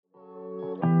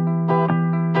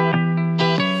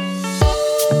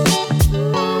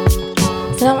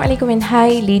Assalamualaikum and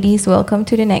hi ladies, welcome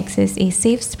to The Nexus, a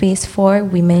safe space for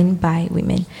women by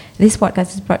women. This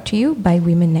podcast is brought to you by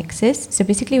Women Nexus. So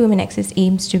basically Women Nexus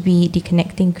aims to be the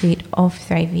connecting grid of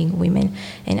thriving women,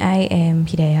 and I am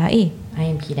Hidayah A. I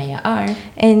am Hidayah R.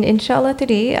 And inshallah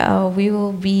today we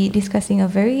will be discussing a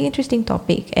very interesting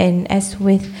topic, and as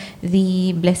with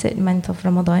the blessed month of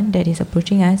Ramadan that is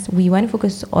approaching us, we want to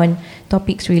focus on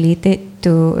topics related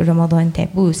to Ramadan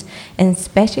taboos. And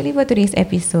especially for today's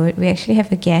episode, we actually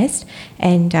have a guest,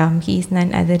 and he is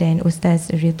none other than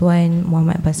Ustaz Ridwan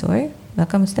Muhammad Basor.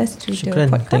 Welcome Ustaz to Shukran.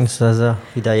 the podcast. Thanks Ustazah.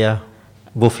 Hidayah.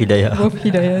 Both Hidayah. Both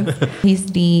Hidayahs. He's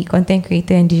the content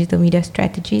creator and digital media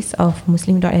strategist of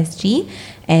Muslim.sg,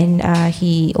 and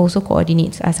he also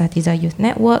coordinates Asatiza Youth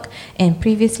Network, and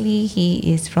previously he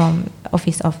is from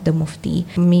Office of the Mufti.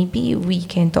 Maybe we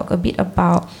can talk a bit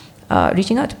about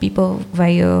reaching out to people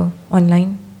via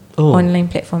online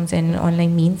platforms and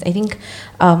online means. I think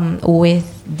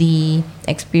with the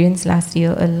experience last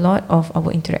year, a lot of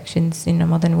our interactions in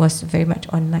Ramadan was very much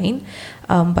online.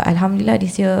 But Alhamdulillah,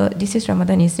 this year's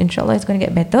Ramadan is inshallah it's going to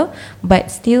get better.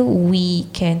 But still, we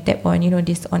can tap on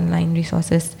these online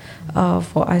resources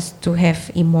for us to have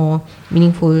a more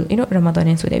meaningful Ramadan,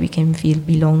 and so that we can feel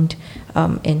belonged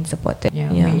and supported.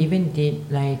 Yeah, we even did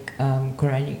like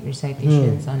Quranic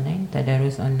recitations online,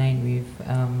 tadarus online with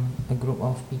a group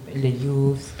of people, the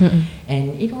youth,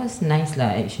 and it was nice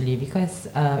lah actually,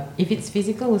 because if it's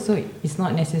physical also, it's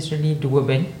not necessarily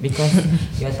doable because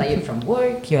you're tired from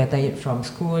work, you're tired from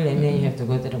school, and then you have to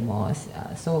go to the mosque.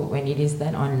 So when it is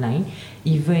done online,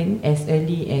 even as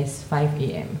early as 5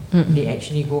 a.m. they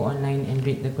actually go online and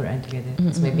read the Quran together.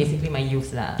 So basically my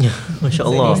youth lah.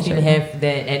 MashaAllah. So they still have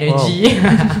that energy.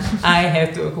 Wow. I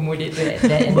have to accommodate that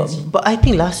energy. But I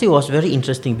think last year was very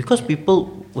interesting because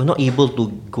people were not able to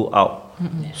go out.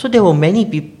 So there were many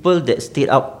people that stayed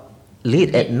up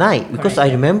late at night, because I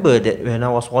remember that when I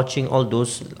was watching all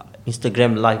those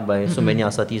Instagram live by so many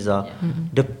Asatiza,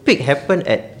 the peak happened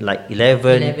at like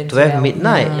 11, 12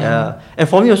 midnight. And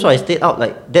for me also, I stayed out,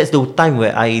 like that's the time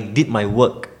where I did my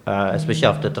work, especially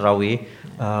after Tarawih.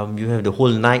 You have the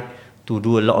whole night to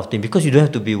do a lot of things, because you don't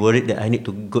have to be worried that I need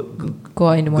to go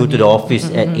to the office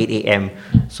at 8 a.m.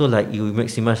 So like you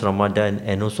maximize Ramadan,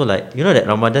 and also like that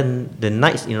Ramadan, the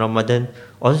nights in Ramadan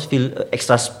always feel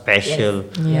extra special.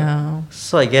 Yes. Yeah.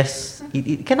 So I guess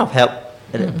it kind of helped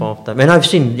at that point of time. And I've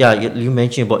seen, you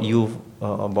mentioned about youth,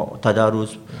 about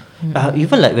Tadarus.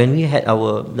 Even like when we had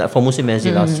our, like for Muslim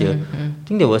Masjid last year, I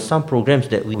think there were some programs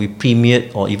that we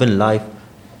premiered or even live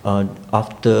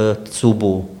after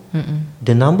Subuh.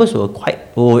 The numbers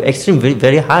were extreme,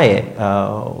 very high.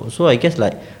 So I guess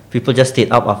like people just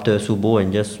stayed up after Subuh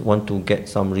and just want to get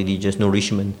some religious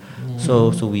nourishment.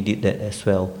 So we did that as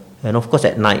well. And of course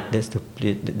at night, there's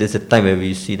the time where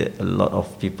we see that a lot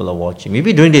of people are watching.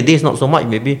 Maybe during the days not so much.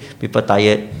 Maybe people are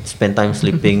tired, spend time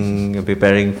sleeping,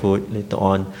 preparing food later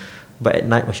on. But at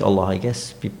night, mashallah, I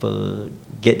guess people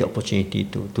get the opportunity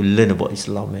to learn about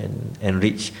Islam and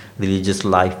reach religious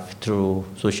life through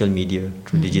social media,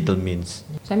 through digital means.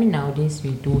 So I mean, nowadays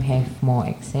we do have more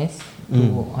access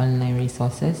to online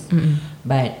resources,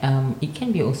 but it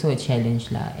can be also a challenge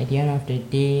lah. At the end of the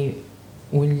day,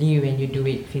 only when you do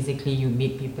it physically, you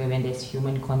meet people, when there's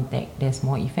human contact, there's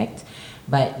more effect.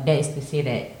 But that is to say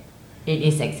that it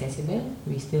is accessible.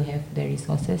 We still have the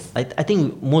resources. I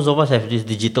think most of us have this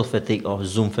digital fatigue or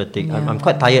Zoom fatigue. I'm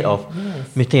quite tired of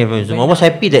meeting everyone on Zoom. I was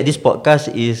happy that this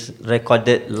podcast is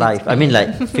recorded live. I mean,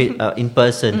 like in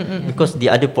person, because the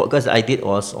other podcast I did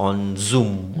was on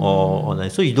Zoom or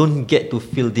online. So you don't get to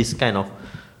feel this kind of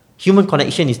human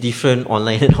connection is different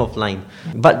online and offline.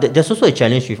 But there's also a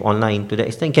challenge with online to that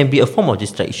extent. It can be a form of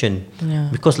distraction.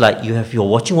 Because like you're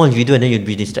watching one video and then you'll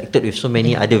be distracted with so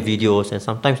many other videos, and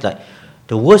sometimes like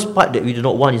the worst part that we do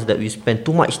not want is that we spend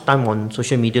too much time on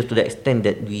social media to the extent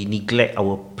that we neglect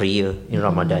our prayer in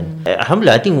Ramadan.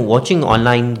 Alhamdulillah, I think watching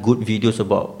online good videos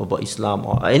about Islam,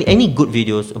 or any good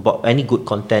videos about any good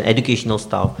content, educational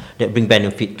stuff that bring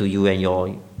benefit to you and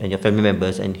your family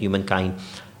members and humankind,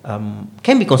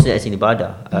 can be considered as an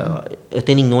ibadah,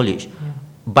 attaining knowledge.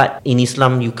 But in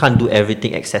Islam, you can't do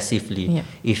everything excessively.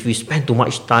 If we spend too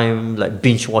much time like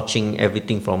binge watching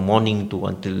everything from morning to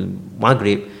until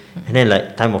Maghrib, and then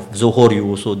like time of Zohor, you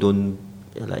also don't,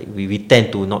 like we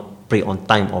tend to not pray on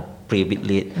time or pray a bit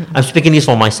late. I'm speaking this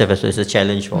for myself as well. It's a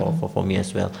challenge for me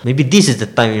as well. Maybe this is the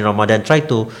time in Ramadan, try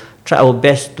our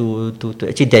best to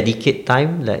actually dedicate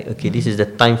time, like okay, this is the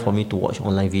time for me to watch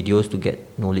online videos to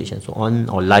get knowledge and so on,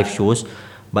 or live shows.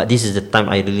 But this is the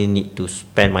time I really need to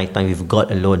spend my time with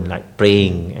God alone, like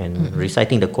praying and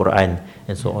reciting the Quran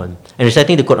and so on. And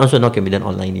reciting the Quran also now can be done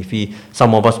online.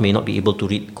 Some of us may not be able to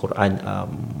read Quran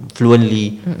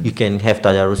fluently, you can have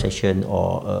tadarus session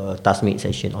or a tasmid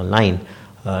session online.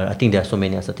 I think there are so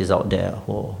many asatiz out there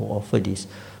who offer this.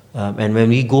 And when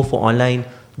we go for online,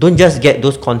 don't just get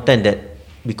those content that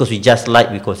because we just like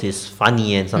because it's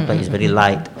funny and sometimes it's very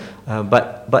light,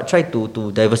 but try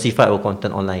to diversify our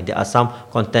content online. There are some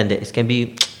content that can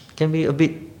be a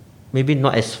bit maybe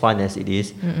not as fun as it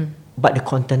is, but the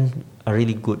content are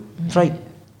really good. Try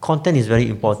content is very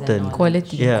important.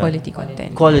 Quality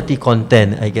content. Quality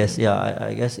content, I guess. Yeah,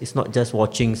 I guess it's not just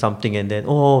watching something and then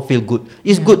feel good.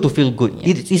 It's good to feel good.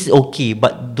 It is okay,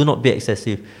 but do not be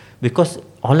excessive, because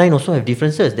online also have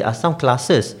differences. There are some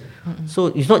classes. So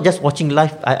it's not just watching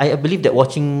live. I believe that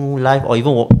watching live or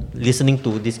even listening to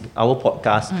our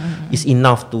podcast is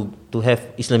enough to have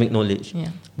Islamic knowledge.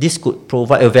 This could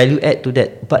provide a value add to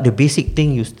that, but the basic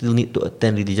thing, you still need to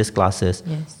attend religious classes.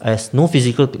 As no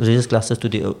physical religious classes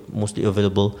today are mostly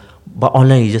available, but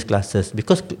online religious classes,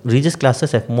 because religious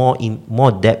classes have more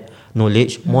depth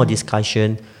knowledge, more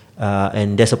discussion,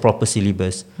 and there's a proper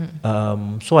syllabus.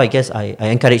 So I guess I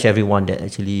encourage everyone that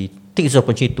actually take this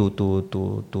opportunity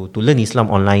to learn Islam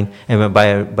online, and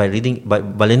by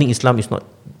learning Islam is not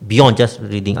beyond just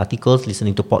reading articles,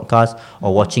 listening to podcasts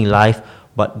or watching live,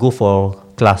 but go for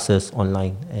classes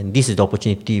online. And this is the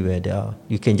opportunity where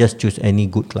you can just choose any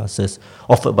good classes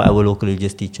offered by our local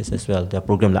religious teachers as well. There are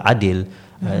programs like Adil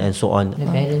and so on. The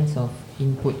balance of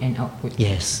input and output.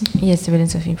 Yes, the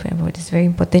balance of input and output is very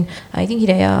important. I think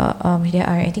Hidayah,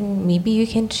 I think maybe you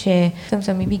can share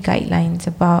some maybe guidelines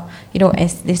about,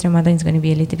 as this Ramadan is going to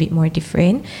be a little bit more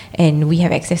different and we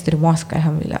have access to the mosque,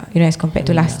 alhamdulillah, as compared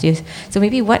to last year's. So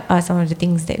maybe what are some of the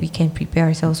things that we can prepare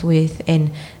ourselves with,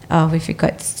 and with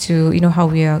regards to, how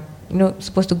we are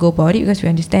supposed to go about it, because we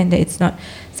understand that it's not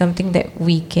something that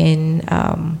we can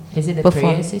is it the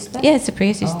perform. prayer system? Yeah, it's a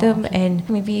prayer system. Okay. And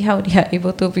maybe how they are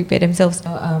able to prepare themselves.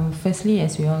 So, firstly,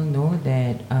 as we all know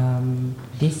that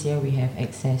this year we have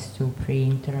access to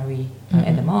praying Tarawih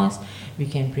at the mosque. We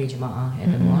can pray Jama'ah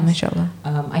at the mosque. Mashallah.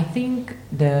 I think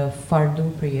the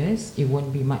Fardu prayers, it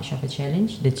won't be much of a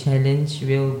challenge. The challenge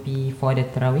will be for the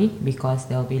Tarawih, because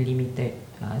there will be limited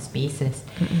spaces,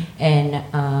 and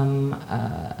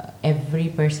every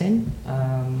person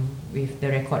with the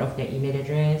record of their email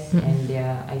address and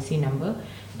their IC number,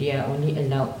 they are only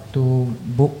allowed to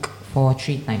book for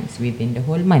 3 times within the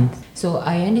whole month. So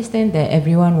I understand that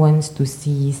everyone wants to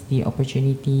seize the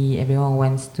opportunity, everyone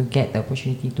wants to get the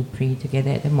opportunity to pray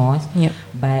together at the mosque.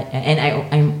 But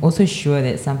I'm also sure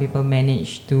that some people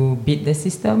manage to beat the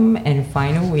system and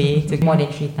find a way to more than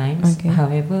 3 times.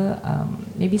 However,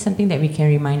 maybe something that we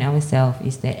can remind ourselves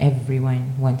is that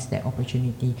everyone wants that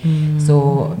opportunity.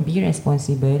 So be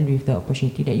responsible with the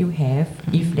opportunity that you have.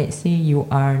 If let's say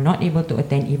you are not able to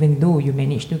attend, even though you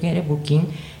managed to get a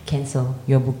booking, cancel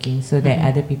your booking so that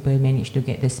other people manage to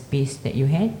get the space that you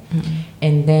had.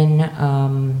 And then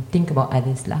think about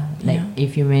others lah. Like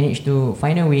if you manage to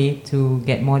find a way to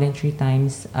get more than 3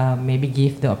 times, maybe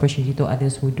give the opportunity to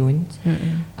others who don't.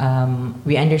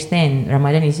 We understand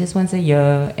Ramadan is just once a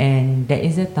year, and that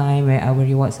is a time where our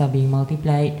rewards are being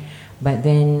multiplied. But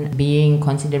then being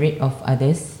considerate of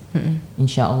others,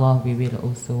 inshallah we will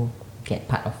also get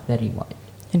part of the reward.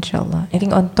 Inshallah. I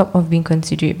think on top of being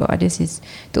considerate about others is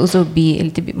to also be a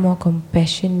little bit more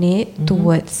compassionate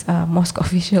towards mosque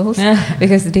officials,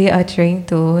 because they are trying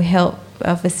to help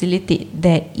facilitate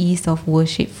that ease of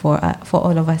worship for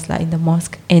all of us in the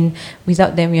mosque, and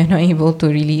without them we are not able to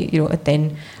really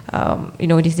attend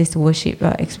this worship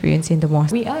experience in the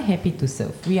mosque. We are happy to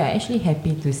serve. We are actually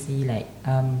happy to see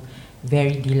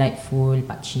very delightful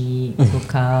pakcik,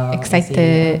 suka,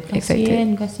 excited.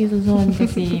 Kasih Suzon,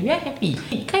 kasih. We are happy.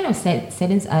 It kind of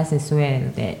saddens us as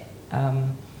well that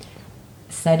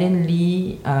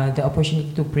suddenly the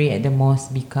opportunity to pray at the mosque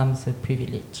becomes a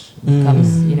privilege.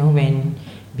 Becomes, when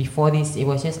before this it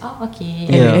was just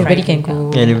everybody can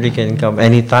go. Everybody can come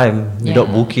anytime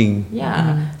without booking.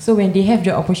 So when they have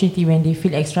the opportunity, when they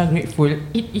feel extra grateful,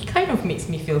 it kind of makes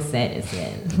me feel sad as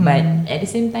well. But at the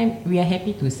same time, we are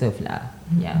happy to serve lah.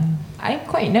 I'm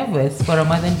quite nervous for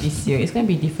Ramadan this year. It's going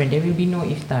to be different. There will be no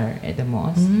iftar at the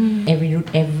mosque.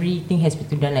 Everything has to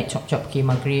be done like chop,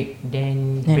 maghrib,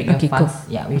 then break your fast.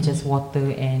 With just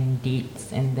water and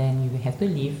dates, and then you have to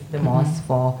leave the mosque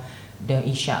for the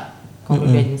Isha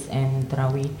congregants and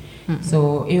Tarawih.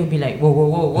 So it will be like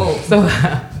whoa. So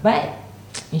but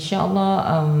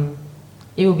inshallah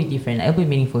it will be different. It will be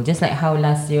meaningful. Just like how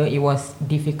last year it was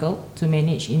difficult to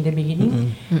manage in the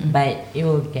beginning, but it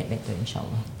will get better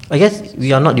inshallah. I guess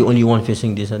we are not the only one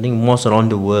facing this. I think mosques around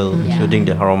the world, including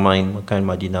the Haramain, Makkah and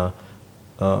Madinah,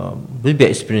 will be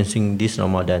experiencing this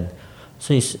Ramadan.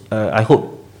 So I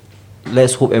hope,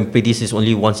 let's hope and pray this is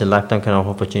only once in a lifetime kind of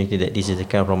opportunity, that this is the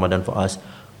kind of Ramadan for us.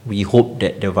 We hope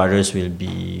that the virus will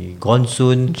be gone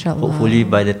soon. Inshallah. Hopefully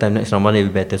by the time next Ramadan it will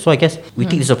be better. So I guess we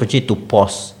take this opportunity to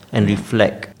pause and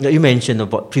reflect. You mentioned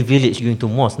about privilege going to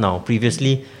mosque now.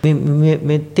 Previously, we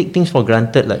may take things for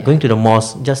granted, like going to the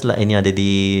mosque just like any other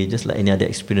day, just like any other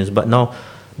experience. But now,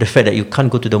 the fact that you can't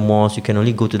go to the mosque, you can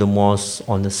only go to the mosque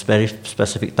on the very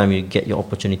specific time you get your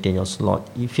opportunity and your slot,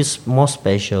 it feels more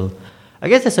special. I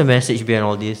guess there's a message behind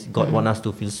all this. God wants us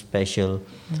to feel special.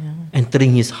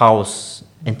 Entering His house,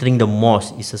 entering the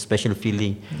mosque is a special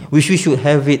feeling, which we should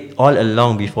have it all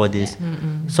along before this.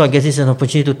 So I guess it's an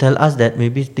opportunity to tell us that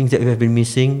maybe things that we have been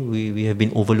missing, we have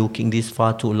been overlooking this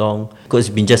far too long, because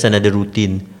it's been just another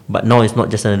routine. But now it's not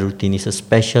just another routine, it's a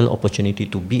special opportunity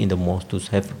to be in the mosque,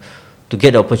 to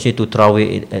get the opportunity to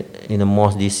tarawih in a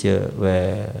mosque this year,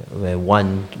 where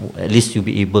at least you'll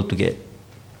be able to get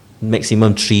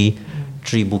maximum three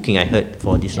booking, I heard,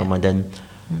 for this Ramadan.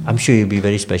 I'm sure it'll be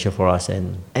very special for us,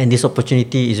 and this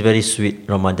opportunity is very sweet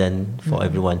Ramadan for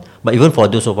everyone. But even for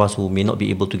those of us who may not be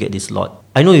able to get this slot,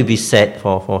 I know it'll be sad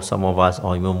for some of us,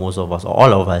 or even most of us, or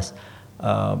all of us.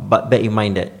 But bear in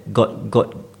mind that God,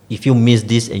 if you miss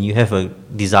this and you have a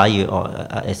desire or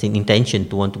as an intention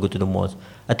to want to go to the mosque,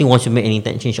 I think once you make an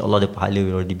intention, inshallah, the pahala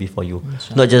will already be for you.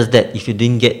 Not just that, if you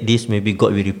didn't get this, maybe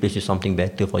God will replace with something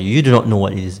better for you. You do not know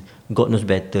what it is. God knows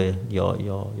better. Your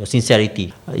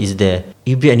sincerity is there.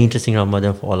 It will be an interesting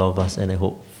Ramadan for all of us, and I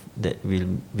hope that we'll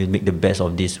make the best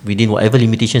of this. Within whatever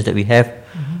limitations that we have,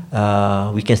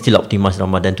 we can still optimize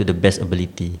Ramadan to the best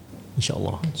ability.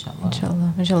 Inshallah.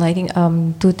 I think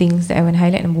two things that I want to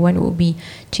highlight. Number one would be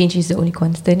change is the only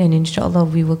constant, and inshallah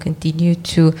we will continue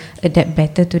to adapt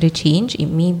better to the change. It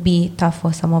may be tough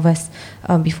for some of us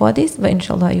before this, but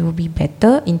inshallah it will be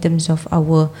better in terms of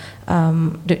our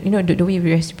the way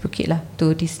we reciprocate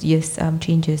to this year's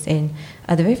changes, and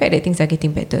the very fact that things are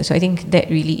getting better. So I think that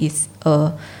really is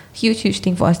a huge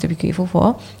thing for us to be grateful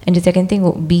for. And the second thing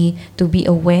would be to be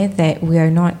aware that we are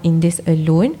not in this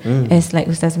alone. As like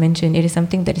Ustaz mentioned, it is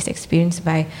something that is experienced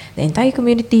by the entire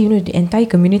community, the entire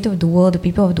community of the world, the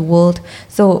people of the world.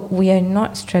 So we are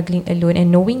not struggling alone,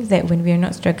 and knowing that when we are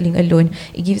not struggling alone,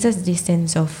 it gives us this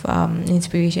sense of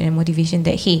inspiration and motivation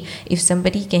that, hey, if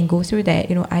somebody can go through that,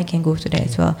 I can go through that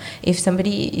as well. If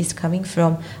somebody is coming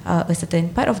from a certain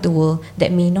part of the world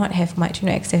that may not have much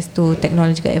access to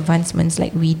technological advancements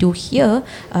like we do here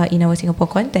in our Singapore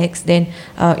context, then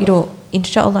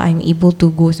inshallah I'm able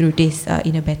to go through this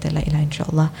in a better light,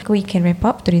 inshallah. We can wrap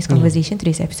up today's conversation,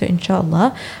 today's episode,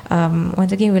 inshallah.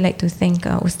 Once again, we'd like to thank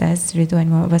Ustaz Ridwan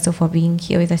Muhammad Baso for being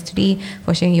here with us today,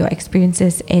 for sharing your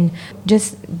experiences and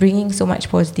just bringing so much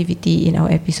positivity in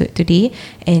our episode today.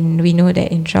 And we know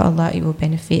that inshallah it will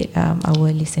benefit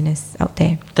our listeners out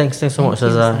there. Thanks so much,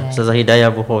 Ustazah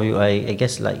Hidayah, both of you. I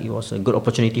guess it was a good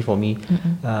opportunity for me.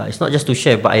 It's not just to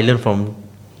share, but I learned from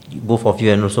both of you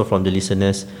and also from the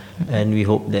listeners, and we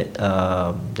hope that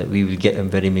that we will get a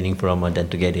very meaningful Ramadan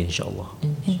together, inshallah.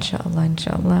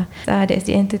 Inshallah. That's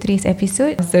the end of today's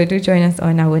episode. So do join us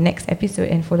on our next episode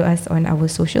and follow us on our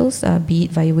socials, be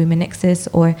it via Women Nexus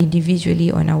or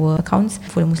individually on our accounts.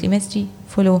 Follow Muslim SG,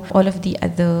 follow all of the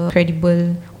other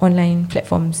credible online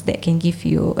platforms that can give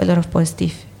you a lot of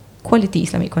positive quality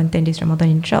Islamic content this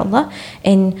Ramadan, inshallah.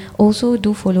 And also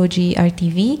do follow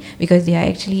GRTV, because they are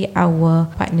actually our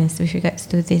partners with regards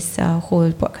to this whole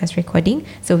podcast recording.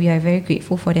 So we are very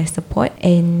grateful for their support.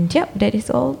 And that is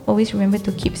all. Always remember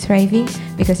to keep thriving,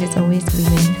 because it's always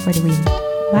women for the win.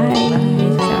 Bye.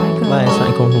 Bye.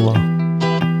 Assalamualaikum.